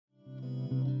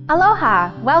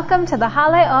Aloha! Welcome to the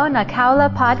Hale'o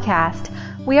Nakaula podcast.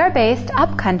 We are based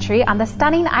upcountry on the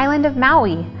stunning island of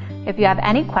Maui. If you have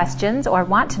any questions or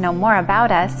want to know more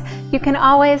about us, you can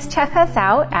always check us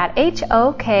out at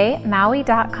hokmaui.com.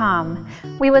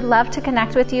 We would love to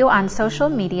connect with you on social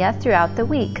media throughout the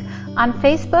week, on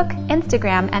Facebook,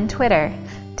 Instagram, and Twitter.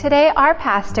 Today, our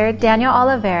pastor, Daniel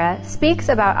Oliveira, speaks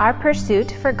about our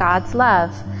pursuit for God's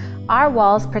love. Our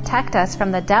walls protect us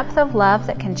from the depth of love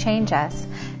that can change us.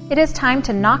 It is time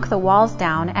to knock the walls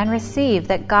down and receive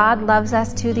that God loves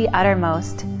us to the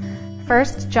uttermost.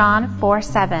 1 John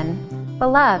 4:7.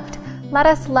 Beloved, let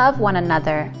us love one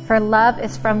another, for love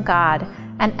is from God,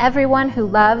 and everyone who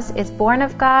loves is born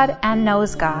of God and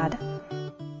knows God.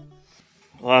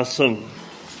 Awesome.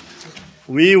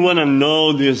 We want to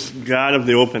know this God of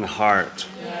the open heart.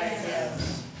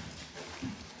 Yes.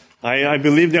 I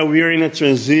believe that we are in a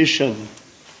transition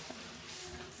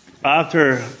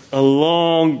after a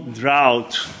long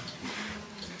drought.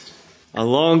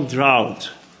 Elijah,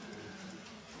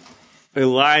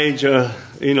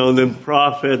 the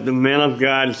prophet, the man of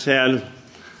God said,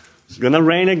 it's going to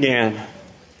rain again.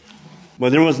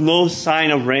 But there was no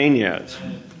sign of rain yet.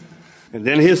 And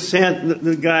then he sent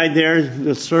the guy there,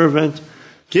 the servant,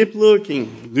 keep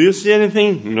looking. Do you see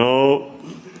anything? No.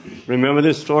 Remember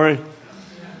this story?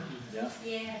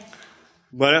 Yes.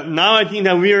 But now I think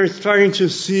that we are starting to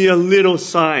see a little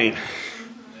sign.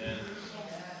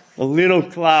 A little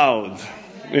cloud.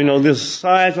 The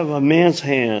size of a man's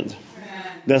hand.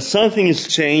 That something is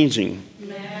changing.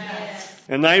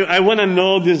 And I want to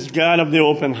know this God of the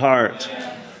open heart.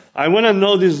 I want to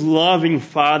know this loving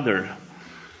Father.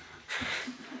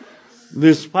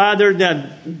 This Father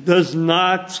that does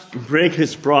not break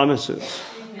His promises.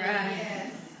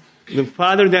 The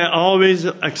Father that always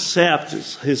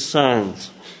accepts His sons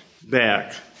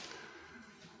back.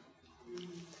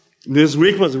 This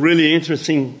week was really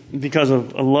interesting because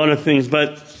of a lot of things,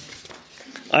 but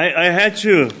I had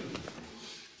to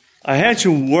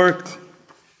work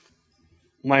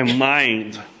my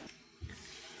mind,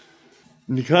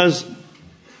 because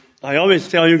I always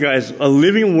tell you guys, a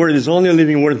living word is only a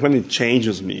living word when it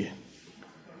changes me.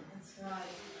 That's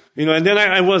right. And then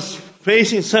I was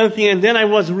facing something, and then I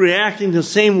was reacting the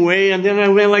same way, and then I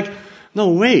went like, no,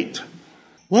 wait.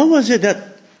 What was it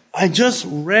that I just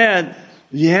read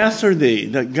yesterday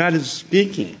that God is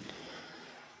speaking?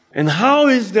 And how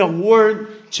is the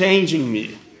word changing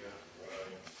me?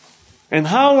 And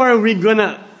how are we going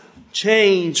to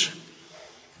change?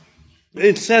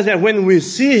 It says that when we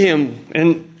see Him,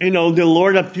 and, the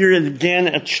Lord appeared again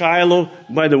at Shiloh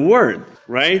by the word,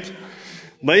 right?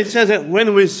 But it says that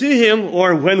when we see Him,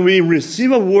 or when we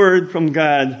receive a word from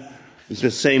God, it's the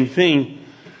same thing.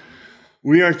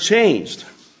 We are changed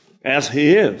as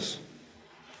He is.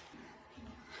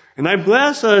 And I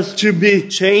bless us to be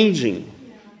changing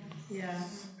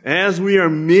as we are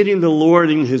meeting the Lord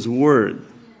in His word.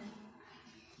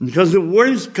 Because the word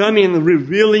is coming and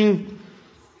revealing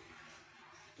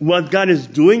what God is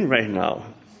doing right now.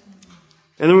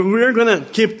 And we're going to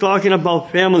keep talking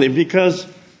about family, because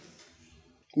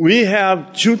we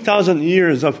have 2,000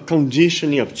 years of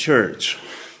conditioning of church.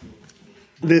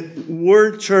 The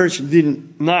word church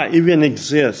did not even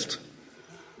exist.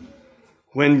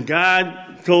 When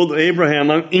God told Abraham,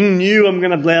 in you I'm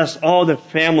going to bless all the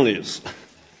families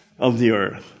of the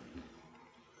earth.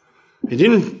 He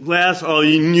didn't bless,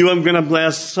 in you I'm going to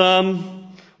bless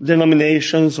some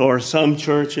denominations or some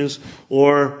churches,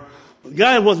 or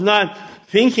God was not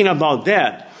thinking about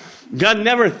that. God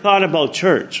never thought about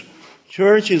church.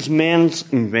 Church is man's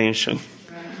invention.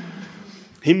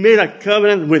 He made a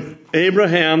covenant with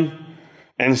Abraham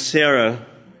and Sarah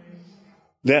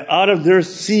that out of their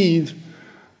seed,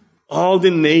 all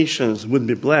the nations would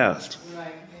be blessed.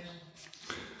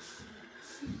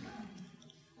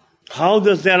 How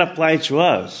does that apply to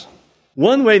us?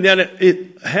 One way that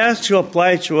it has to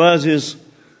apply to us is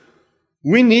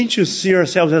we need to see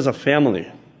ourselves as a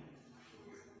family.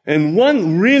 And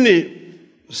one really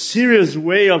serious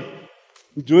way of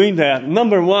doing that,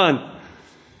 number one,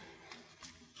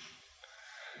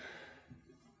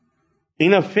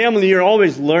 in a family you're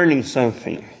always learning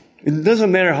something. It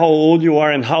doesn't matter how old you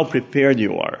are and how prepared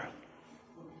you are.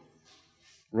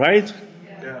 Right?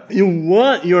 Yeah. You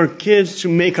want your kids to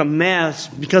make a mess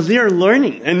because they are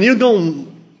learning, and you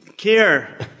don't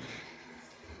care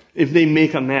if they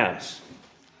make a mess,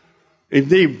 if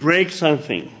they break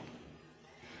something.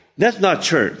 That's not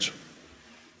church.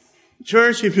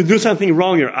 Church, if you do something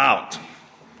wrong, you're out.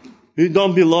 You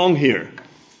don't belong here.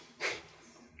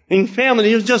 In family,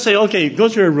 you just say, okay, go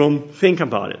to your room, think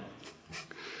about it.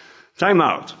 Time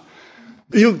out.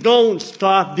 you don't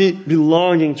stop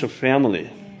belonging to family.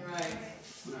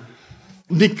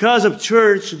 Because of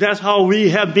church, that's how we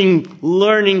have been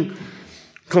learning,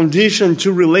 conditioned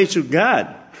to relate to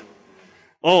God.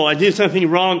 Oh, I did something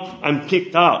wrong, I'm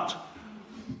kicked out.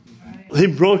 He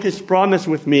broke his promise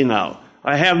with me now.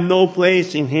 I have no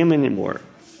place in him anymore.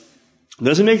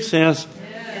 Does it make sense?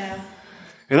 Yeah.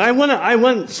 And I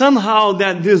want somehow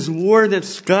that this word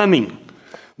that's coming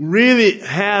really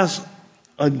has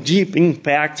a deep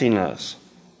impact in us.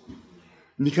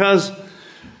 Because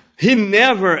he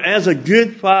never, as a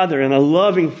good father and a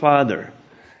loving father,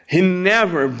 he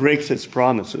never breaks his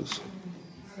promises.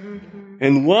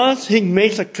 And once he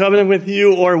makes a covenant with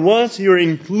you, or once you're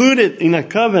included in a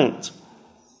covenant,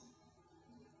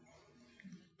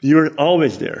 you're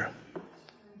always there.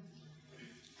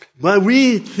 But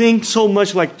we think so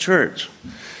much like church.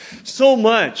 So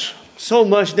much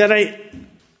that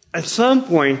at some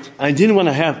point, I didn't want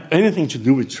to have anything to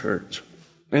do with church.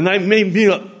 And I may be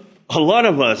a lot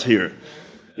of us here.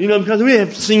 Because we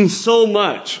have seen so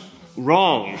much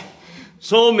wrong.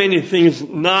 So many things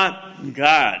not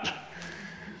God.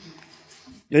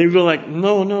 And you go like,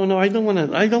 no, I don't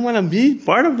want to be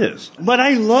part of this. But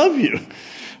I love you.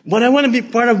 But I want to be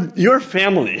part of your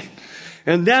family.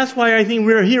 And that's why I think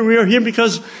we're here. We're here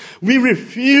because we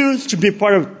refuse to be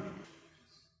part of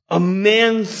a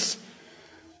man's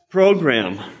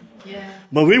program. Yeah.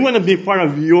 But we want to be part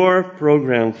of your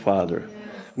program, Father. Yeah.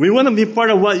 We want to be part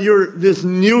of this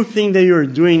new thing that you're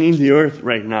doing in the earth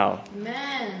right now.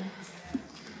 Amen.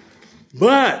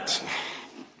 But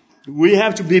we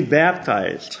have to be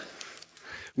baptized.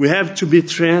 We have to be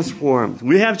transformed.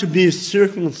 We have to be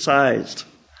circumcised.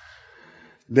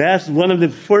 That's one of the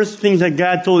first things that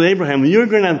God told Abraham. You're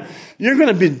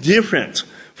gonna be different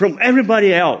from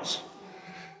everybody else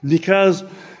because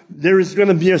there is going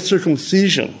to be a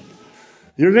circumcision.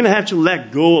 You're going to have to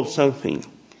let go of something.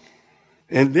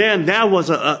 And then that was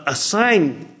a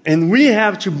sign. And we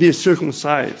have to be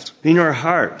circumcised in our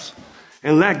hearts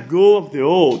and let go of the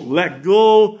old, let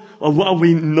go of what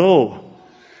we know,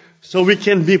 so we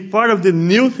can be part of the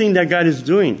new thing that God is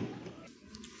doing.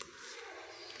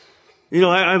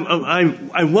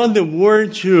 I want the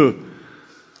word to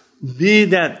be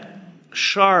that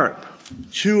sharp,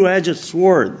 two-edged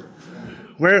sword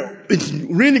where it's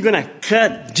really going to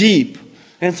cut deep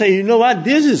and say, you know what,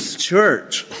 this is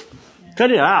church.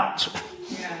 Cut it out.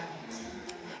 Yeah.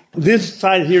 This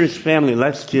side here is family.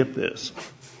 Let's skip this.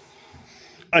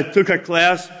 I took a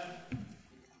class,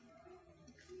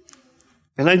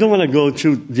 and I don't want to go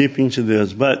too deep into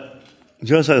this, but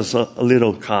just as a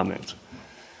little comment.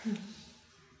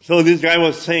 So this guy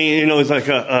was saying, it's like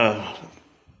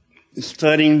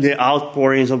studying the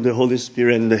outpourings of the Holy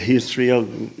Spirit and the history of,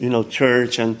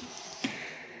 church. And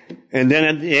then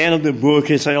at the end of the book,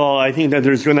 he said, I think that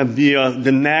there's going to be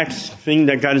the next thing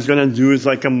that God is going to do is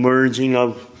like a merging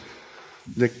of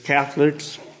the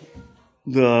Catholics,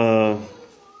 the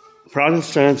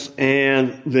Protestants,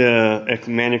 and the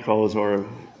ecumenicals, or,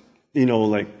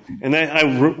 and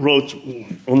I wrote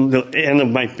on the end of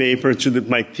my paper to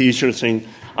my teacher saying,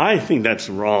 I think that's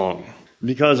wrong,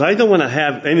 because I don't want to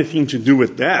have anything to do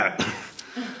with that.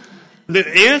 The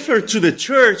answer to the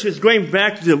church is going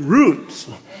back to the roots.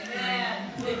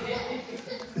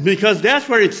 Because that's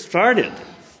where it started.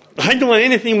 I don't want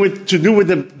anything to do with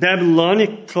the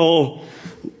Babylonical,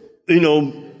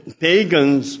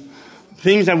 pagans,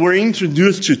 things that were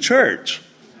introduced to church.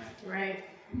 Right.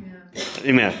 Yeah.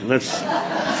 Amen.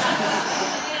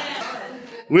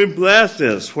 We bless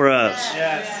this for us.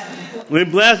 Yes. We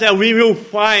bless that we will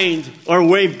find our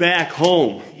way back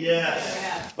home.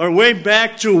 Yes. Our way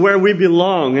back to where we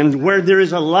belong and where there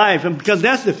is a life. And because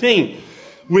that's the thing.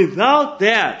 Without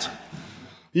that,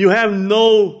 you have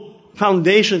no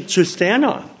foundation to stand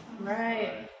on.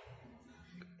 Right.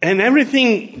 And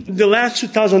everything the last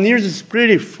 2,000 years is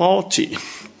pretty faulty.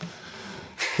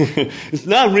 It's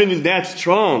not really that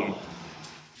strong.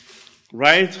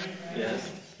 Right? Yes.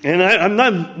 And I'm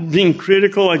not being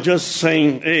critical. I'm just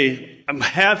saying, hey,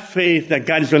 have faith that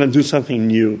God is going to do something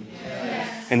new.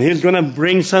 Yes. And He's going to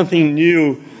bring something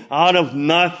new out of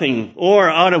nothing or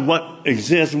out of what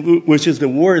exists, which is the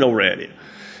Word already.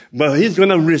 But He's going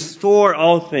to restore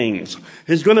all things.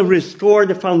 He's going to restore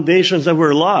the foundations that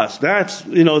were lost. That's,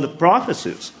 the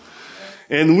prophecies.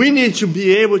 And we need to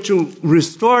be able to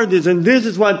restore this. And this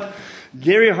is what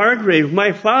Gary Hargrave,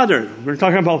 my father, we're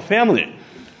talking about family,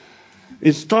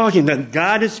 is talking, that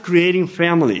God is creating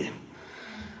family.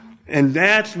 And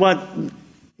that's what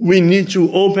we need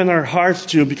to open our hearts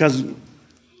to, because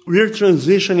we're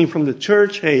transitioning from the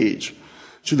church age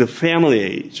to the family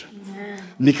age.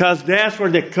 Because that's where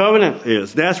the covenant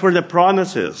is. That's where the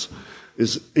promise is.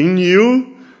 Is in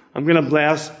you, I'm going to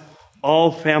bless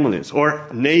all families or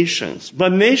nations.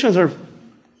 But nations are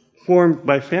formed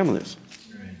by families.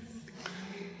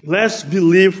 Let's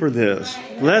believe for this.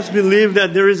 Let's believe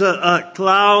that there is a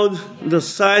cloud the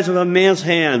size of a man's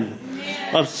hand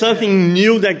of something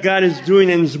new that God is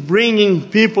doing and is bringing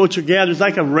people together. It's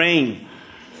like a rain.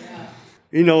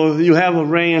 You know, you have a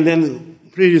rain and then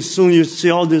pretty soon you see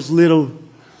all this little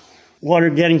water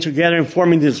getting together and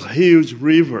forming this huge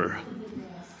river.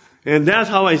 And that's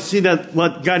how I see that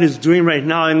what God is doing right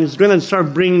now. And He's going to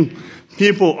start bringing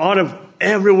people out of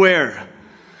everywhere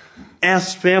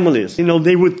as families. You know,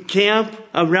 they would camp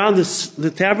around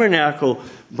the tabernacle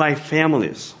by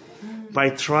families, by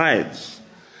tribes.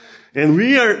 And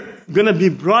we are going to be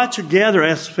brought together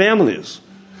as families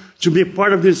to be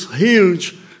part of this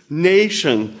huge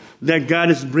nation that God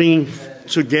is bringing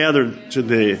together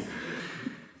today.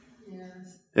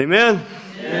 Amen?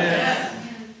 Yes.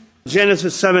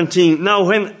 Genesis 17. Now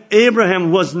when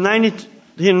Abraham was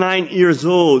 99 years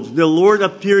old, the Lord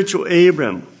appeared to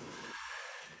Abram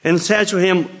and said to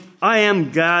him, I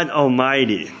am God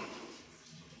Almighty.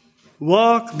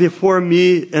 Walk before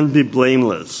me and be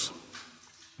blameless.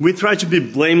 We try to be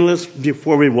blameless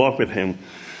before we walk with Him.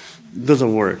 It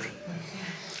doesn't work.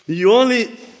 You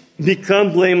only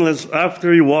become blameless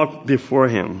after you walk before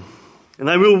Him. And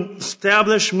I will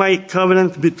establish my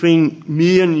covenant between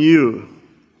me and you,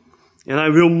 and I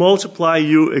will multiply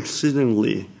you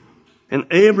exceedingly.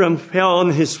 And Abram fell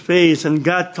on his face, and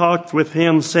God talked with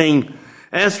him, saying,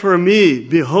 as for me,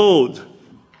 behold.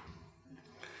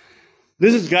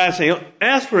 This is God saying,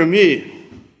 as for me,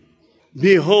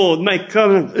 behold, my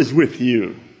covenant is with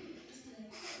you.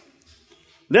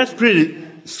 That's pretty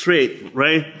straight,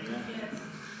 right?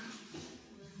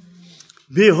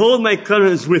 Behold, my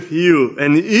covenant is with you,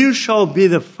 and you shall be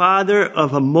the father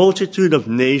of a multitude of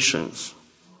nations.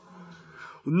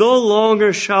 No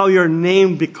longer shall your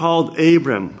name be called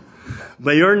Abram,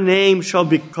 but your name shall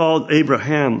be called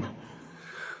Abraham.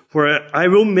 For I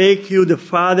will make you the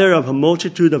father of a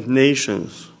multitude of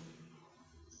nations.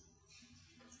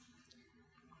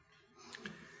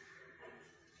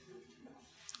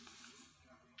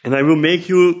 And I will make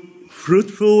you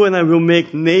fruitful, and I will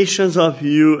make nations of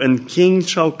you, and kings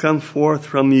shall come forth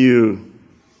from you.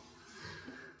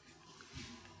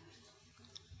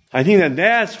 I think that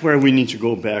that's where we need to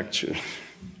go back to.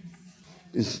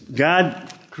 Is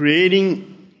God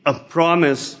creating a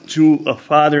promise to a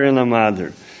father and a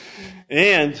mother.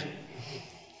 And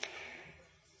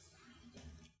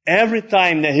every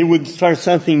time that He would start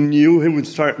something new, He would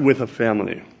start with a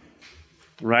family.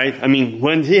 Right? I mean,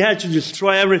 when He had to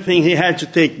destroy everything, He had to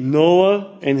take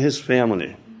Noah and his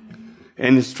family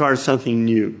and start something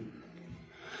new.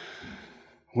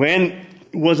 When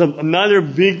it was another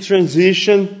big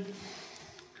transition,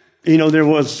 you know, there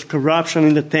was corruption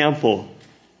in the temple.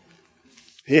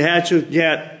 He had to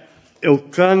get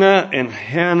Elkanah and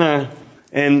Hannah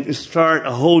and start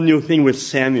a whole new thing with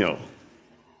Samuel.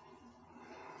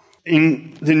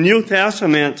 In the New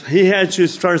Testament, He had to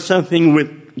start something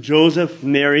with Joseph,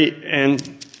 Mary,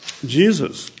 and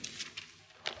Jesus.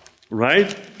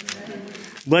 Right?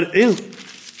 But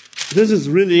this is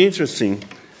really interesting.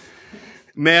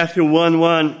 Matthew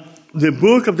 1:1, the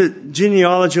book of the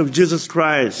genealogy of Jesus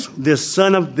Christ, the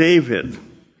son of David,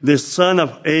 the son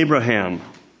of Abraham.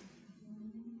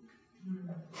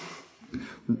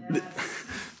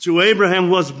 To Abraham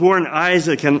was born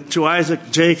Isaac, and to Isaac,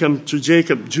 Jacob, to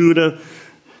Jacob, Judah,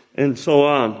 and so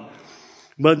on.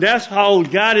 But that's how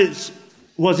God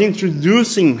was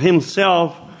introducing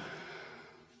Himself,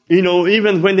 you know,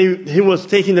 even when He was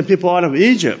taking the people out of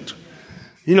Egypt.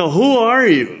 You know, who are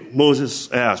you?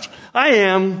 Moses asked. I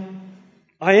am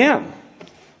who I am.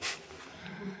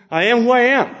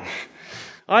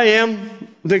 I am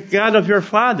the God of your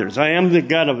fathers. I am the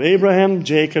God of Abraham,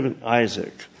 Jacob, and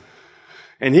Isaac.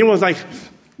 And He was like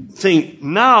saying,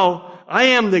 now I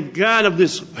am the God of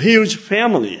this huge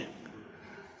family.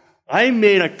 I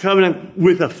made a covenant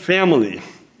with a family.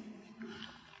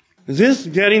 Is this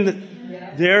getting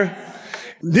there?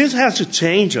 This has to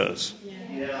change us.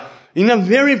 Yeah. In a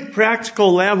very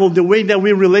practical level, the way that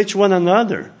we relate to one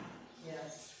another.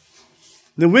 Yes.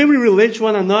 The way we relate to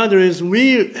one another is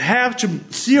we have to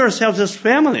see ourselves as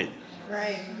family.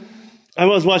 Right. I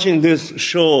was watching this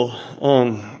show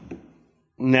on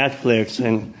Netflix,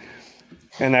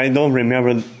 and I don't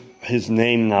remember his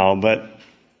name now, but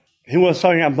he was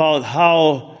talking about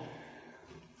how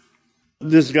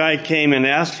this guy came and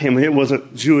asked him, he was a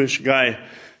Jewish guy,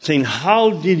 saying,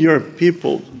 how did your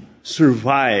people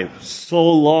survive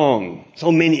so long,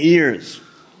 so many years?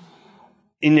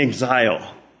 in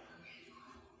exile.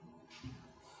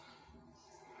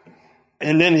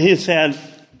 And then he said,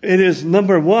 it is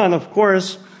number one, of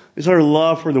course, is our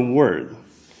love for the Word.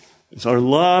 It's our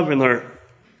love and our,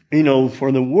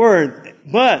 for the Word.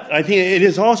 But I think it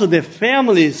is also the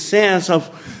family sense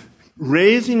of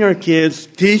raising our kids,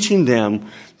 teaching them.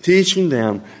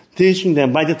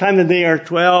 By the time that they are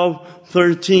 12,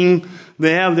 13,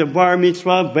 they have the bar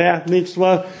mitzvah, bat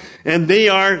mitzvah, and they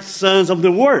are sons of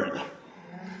the Word.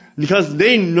 Because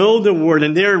they know the Word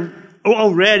and they're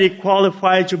already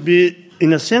qualified to be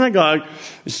in a synagogue,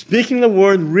 speaking the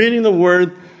Word, reading the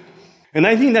Word. And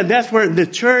I think that that's where the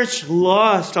church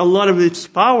lost a lot of its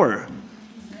power.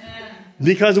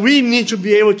 Because we need to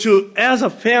be able to, as a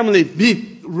family,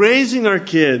 be raising our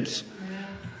kids,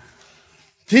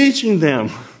 teaching them,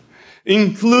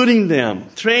 including them,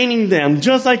 training them,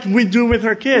 just like we do with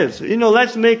our kids.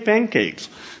 Let's make pancakes.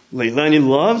 Leilani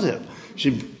loves it.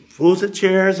 She pulls the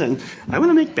chairs and I want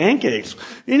to make pancakes.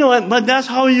 But that's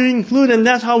how you include, and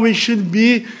that's how we should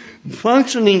be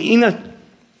functioning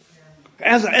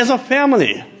as a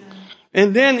family.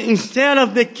 And then instead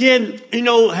of the kid,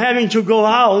 having to go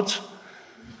out,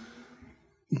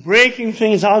 breaking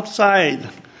things outside,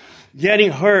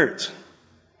 getting hurt,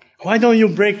 why don't you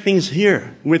break things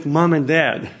here with mom and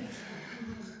dad?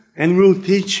 And we'll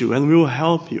teach you and we'll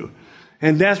help you.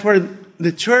 And that's where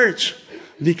the church,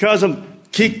 because of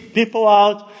kick people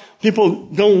out, people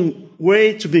don't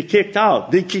wait to be kicked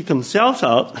out. They kick themselves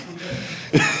out.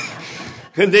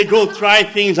 And they go try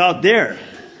things out there.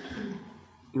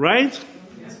 Right?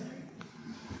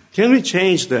 Can we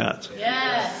change that?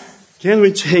 Yes. Can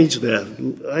we change that?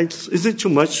 Is it too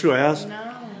much to ask? No.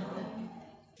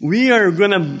 We are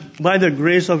going to, by the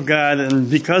grace of God and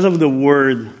because of the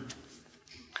Word,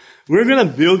 we're going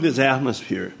to build this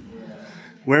atmosphere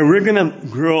where we're going to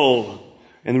grow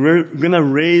and we're going to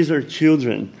raise our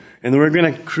children and we're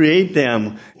going to create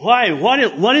them. Why?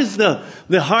 What is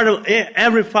the heart of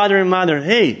every father and mother?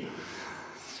 Hey,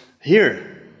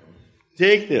 here,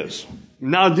 take this.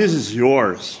 Now this is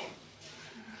yours.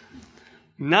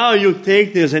 Now you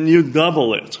take this and you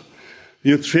double it.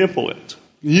 You triple it.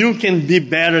 You can be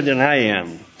better than I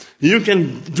am. You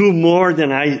can do more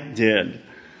than I did.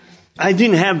 I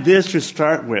didn't have this to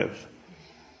start with.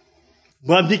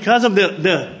 But because of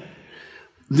the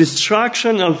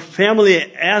destruction of family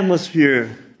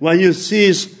atmosphere, what you see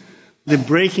is the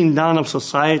breaking down of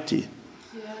society.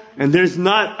 And there's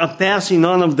not a passing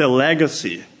on of the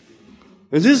legacy.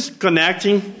 Is this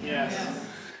connecting? Yes.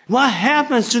 What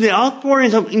happens to the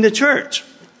outpourings in the church?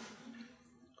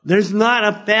 There's not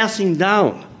a passing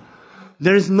down.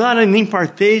 There's not an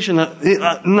impartation,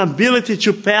 an ability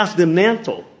to pass the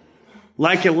mantle,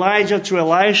 like Elijah to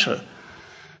Elisha.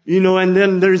 And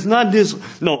then there's not this,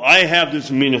 no, I have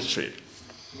this ministry.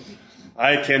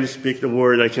 I can speak the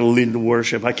word, I can lead the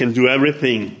worship, I can do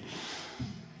everything.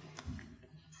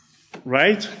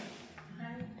 Right?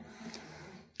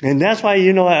 And that's why,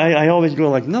 I always go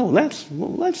like, no,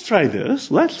 let's try this.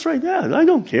 Let's try that. I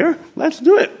don't care. Let's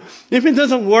do it. If it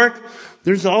doesn't work,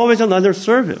 there's always another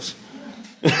service.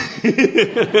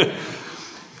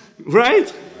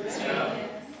 Right?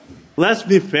 Let's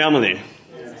be family.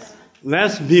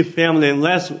 Let's be family and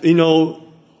let's,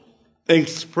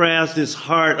 express this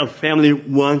heart of family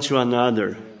one to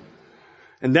another.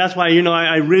 And that's why,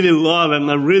 I really love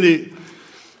and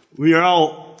we are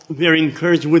all very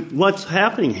encouraged with what's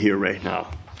happening here right now.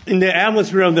 In the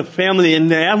atmosphere of the family, in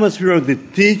the atmosphere of the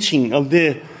teaching, of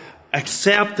the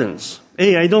acceptance.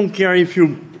 Hey, I don't care if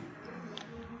you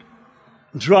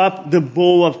drop the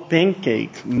bowl of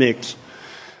pancake mix.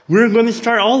 We're going to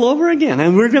start all over again.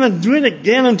 And we're going to do it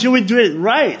again until we do it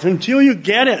right. Until you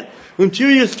get it. Until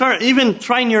you start even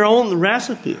trying your own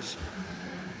recipes.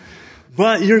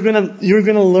 But you're going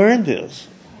to learn this.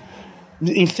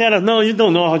 Instead of, no, you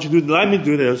don't know how to do it. Let me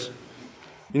do this.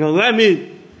 Let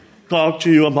me talk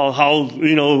to you about how,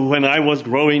 when I was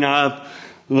growing up,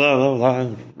 blah, blah,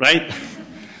 blah, right?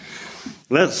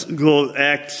 Let's go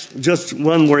Acts, just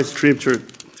one more scripture,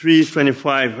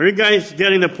 3:25. Are you guys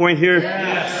getting the point here?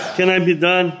 Yes. Can I be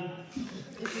done?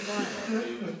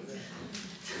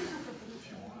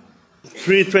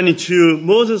 3:22.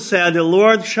 Moses said, the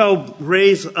Lord shall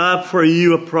raise up for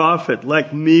you a prophet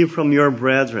like me from your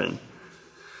brethren.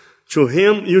 To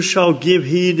him you shall give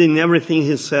heed in everything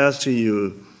he says to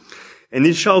you. And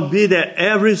it shall be that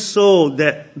every soul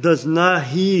that does not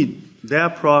heed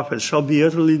that prophet shall be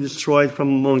utterly destroyed from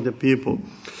among the people.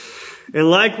 And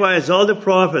likewise all the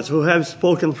prophets who have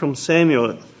spoken from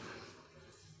Samuel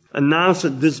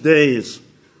announced these days,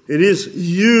 it is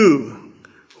you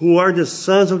who are the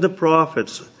sons of the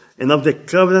prophets and of the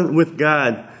covenant with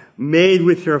God, made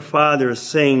with your father,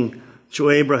 saying to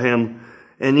Abraham,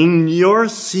 and in your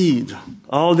seed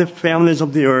all the families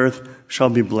of the earth shall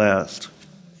be blessed.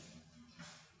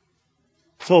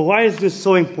 So why is this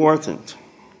so important?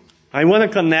 I want to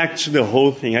connect to the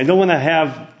whole thing. I don't want to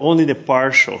have only the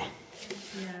partial.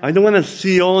 I don't want to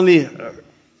see only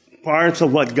parts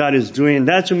of what God is doing.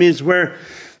 That to me is where,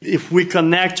 if we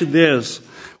connect to this,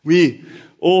 we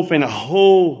open a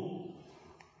whole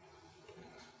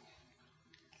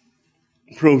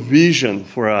provision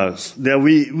for us that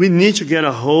we need to get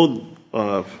a hold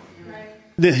of.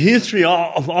 The history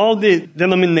of all the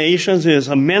denominations is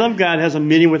a man of God has a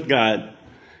meeting with God,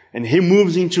 and he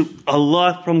moves into a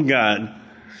lot from God.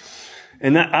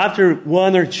 And after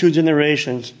 1 or 2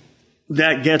 generations,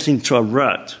 that gets into a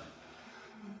rut.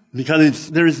 Because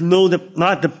there is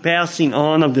not the passing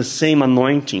on of the same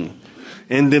anointing.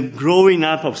 And the growing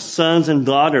up of sons and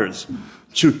daughters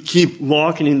to keep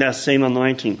walking in that same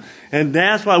anointing. And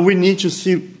that's why we need to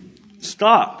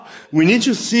stop. We need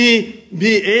to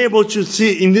be able to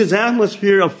see in this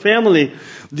atmosphere of family,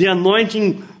 the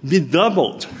anointing be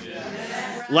doubled.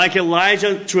 Like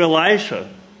Elijah to Elisha.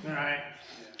 Right.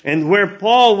 And where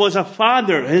Paul was a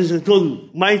father, he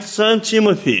told my son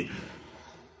Timothy,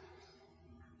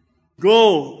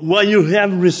 go, what you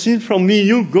have received from me,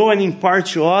 you go and impart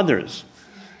to others.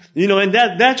 And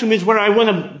that to me is where I want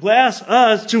to bless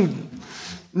us to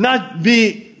not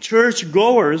be church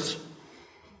goers,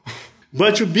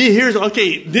 but to be here.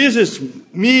 Okay, this is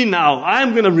me now.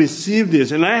 I'm going to receive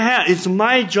this. And it's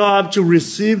my job to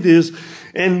receive this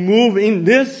and move in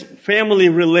this family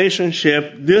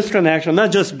relationship, this connection,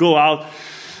 not just go out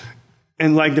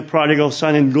and like the prodigal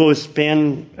son and go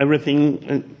spend everything.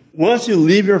 And once you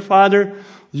leave your father,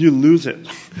 you lose it.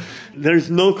 There's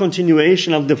no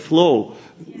continuation of the flow.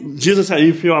 Jesus said,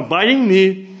 if you abide in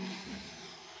me,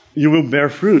 you will bear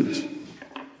fruit.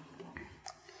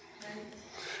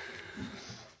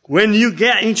 When you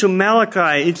get into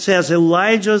Malachi, it says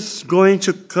Elijah's going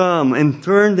to come and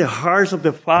turn the hearts of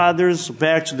the fathers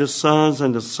back to the sons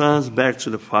and the sons back to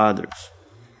the fathers.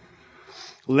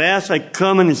 Lest I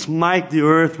come and smite the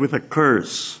earth with a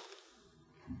curse.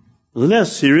 Isn't that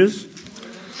serious?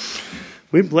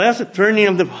 We bless the turning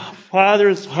of the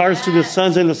fathers' hearts to the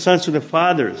sons and the sons to the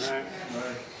fathers.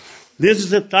 This is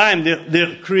the time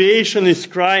the creation is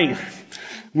crying.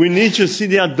 We need to see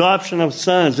the adoption of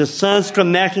sons, the sons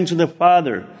connecting to the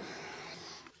Father.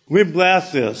 We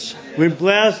bless this. We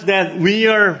bless that we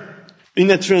are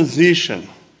in a transition.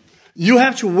 You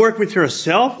have to work with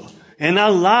yourself and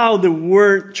allow the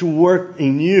Word to work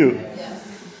in you.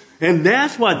 And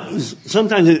that's what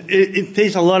sometimes it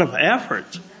takes a lot of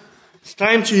effort. It's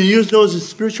time to use those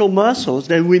spiritual muscles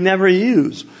that we never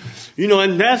use.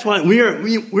 And that's what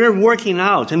we're working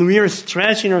out, and we are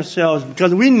stretching ourselves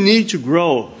because we need to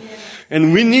grow.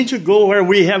 And we need to go where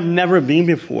we have never been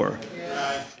before.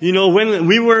 When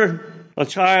we were a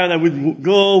child, I would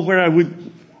go where I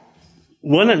would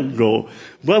want to go.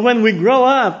 But when we grow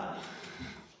up,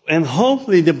 and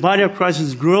hopefully the body of Christ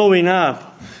is growing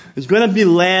up, it's going to be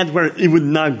led where it would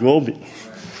not go.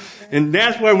 And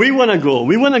that's where we want to go.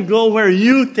 We want to go where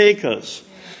you take us.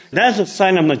 That's a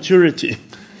sign of maturity.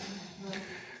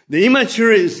 The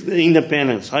immature is the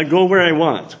independence. I go where I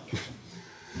want.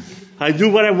 I do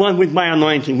what I want with my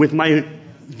anointing, with my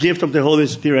gift of the Holy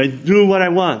Spirit. I do what I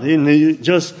want. I'm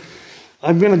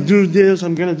going to do this,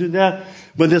 I'm going to do that.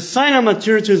 But the sign of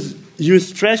maturity is you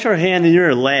stretch your hand and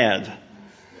you're led.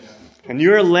 And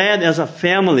you're led as a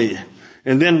family.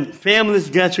 And then families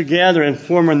get together and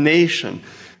form a nation.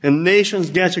 And nations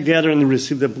get together and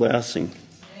receive the blessing.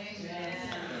 Amen.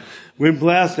 We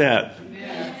bless that.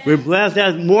 We're blessed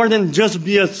that more than just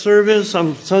be a service,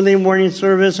 a Sunday morning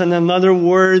service, and another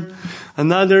word,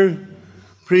 another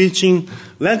preaching.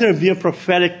 Let there be a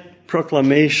prophetic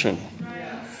proclamation.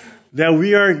 That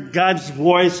we are God's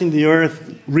voice in the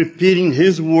earth, repeating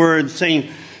His word, saying,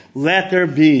 let there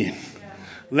be.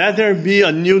 Let there be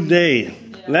a new day.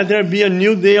 Let there be a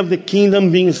new day of the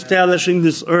kingdom being established in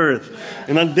this earth.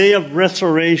 And a day of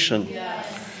restoration.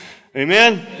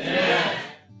 Amen? Amen.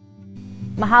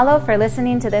 Mahalo for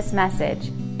listening to this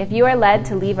message. If you are led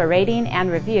to leave a rating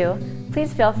and review,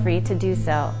 please feel free to do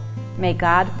so. May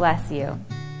God bless you.